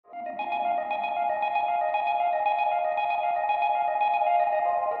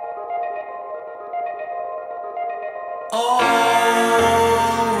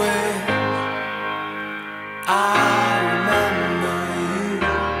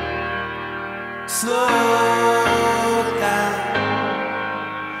slow down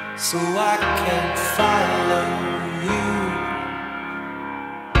so I can follow you.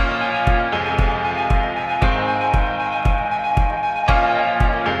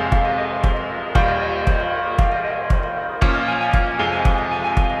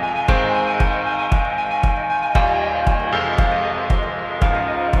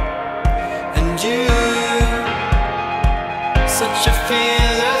 And you, such a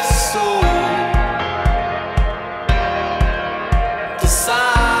fearless soul,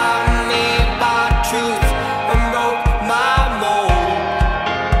 disarmed me by truth and broke my mold.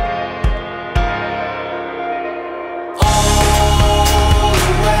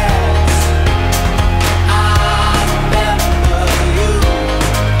 Always I remember you.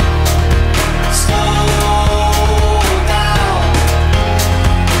 Slow down,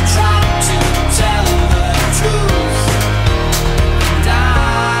 try to tell the truth. And I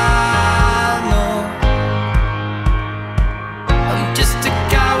know I'm just a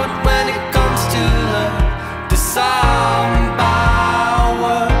coward when it comes to love. Disarmed by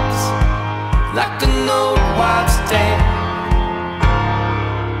words, like an old wives' tale.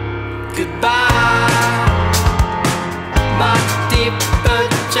 Goodbye, my deeper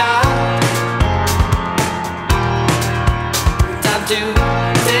child. Time to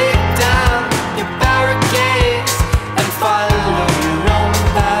take down your barricades and follow your own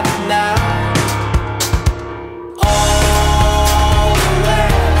path now. Always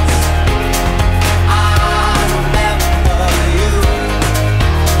I remember you.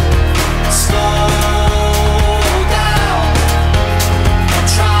 Slow down,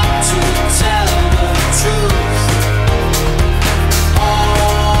 try to tell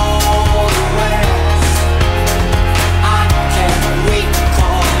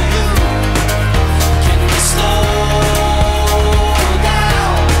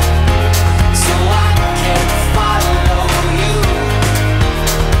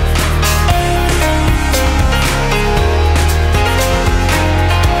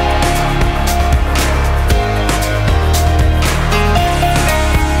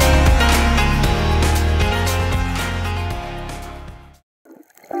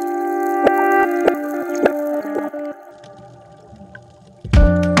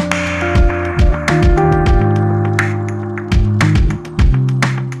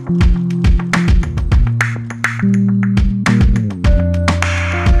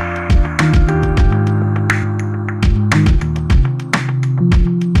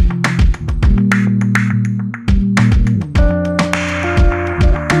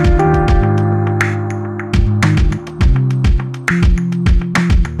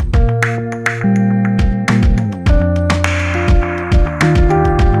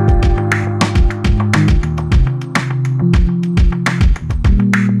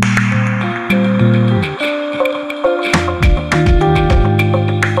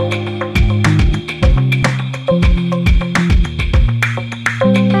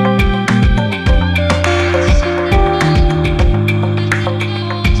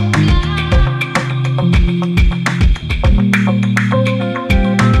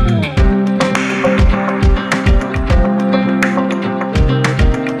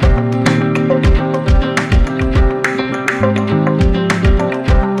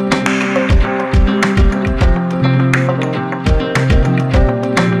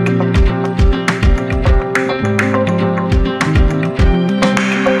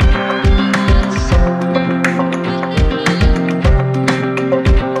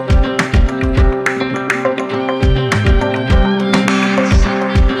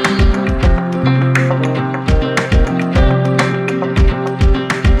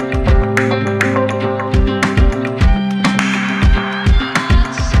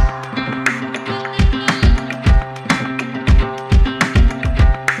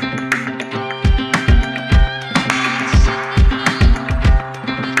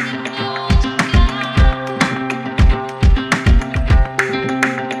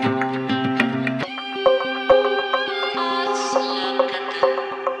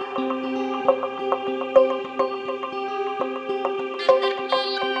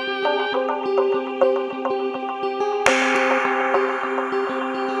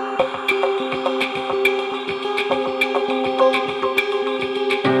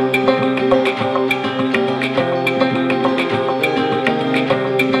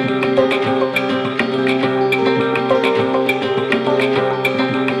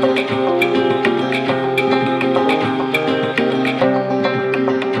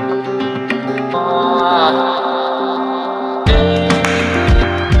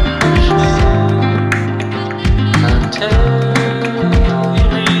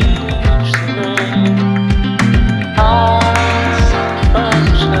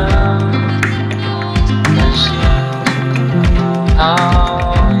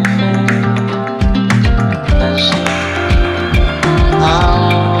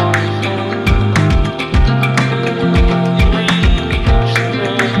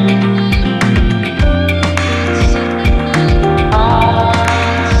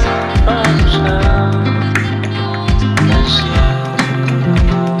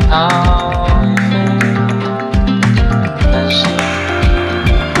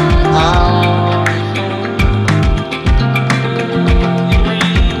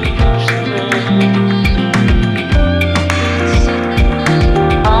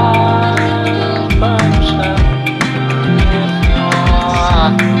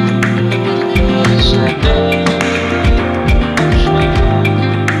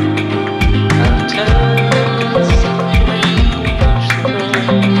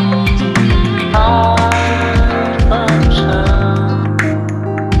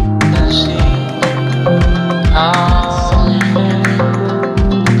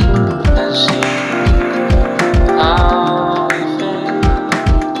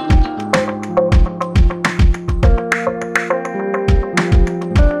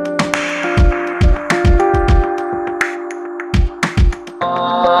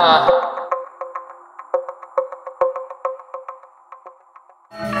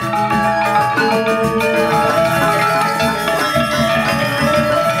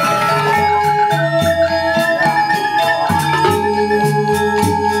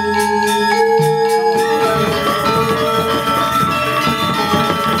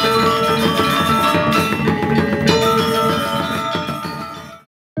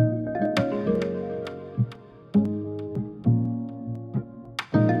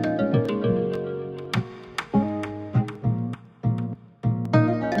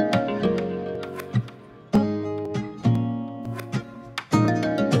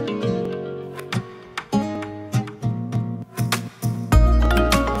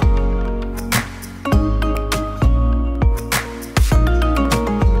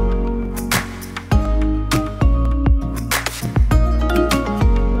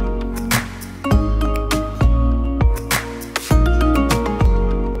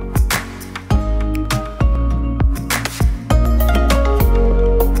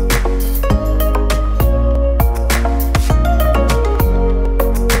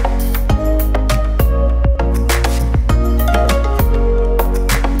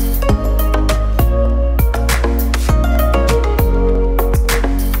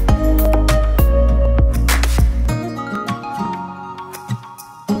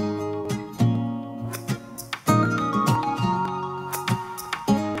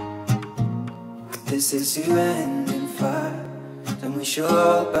we shall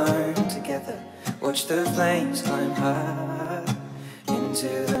all burn together. Watch the flames climb high into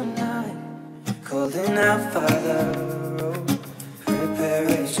the night, calling out, Father, oh, prepare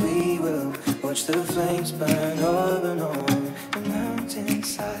as we will. Watch the flames burn over and on the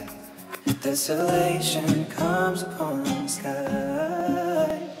mountainside. Desolation comes upon the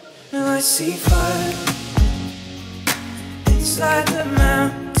sky. Now I see fire inside the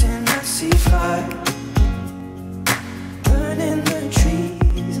mountain. I see fire burning the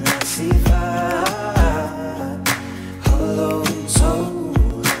trees, and I see fire hollow and soul.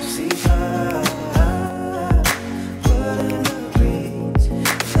 I see fire burning the breeze, and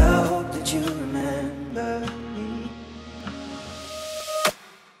I hope that you remember me.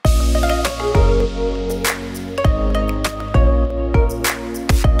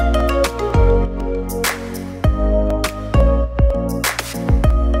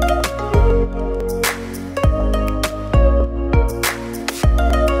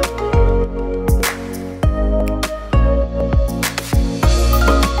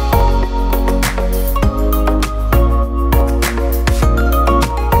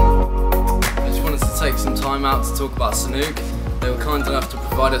 Out to talk about Sanook. They were kind enough to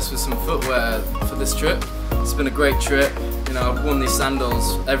provide us with some footwear for this trip. It's been a great trip. You know, I've worn these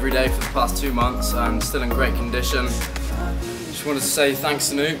sandals every day for the past 2 months and still in great condition. Just wanted to say thanks,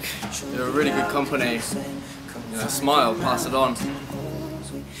 Sanook. You're a really good company. You know, smile, pass it on.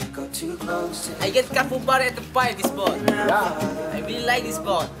 I get capybara at the pie this boat. Yeah. I really like this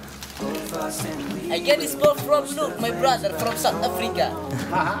boat. I get this boat from Luke, my brother from South Africa.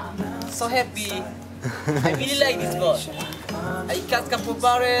 So happy. I really like this boat. I cut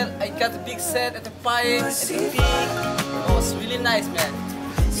capybara, I cut a big set at the pie, at the pig. Oh, it's really nice, man.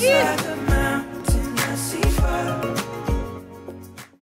 Yeah.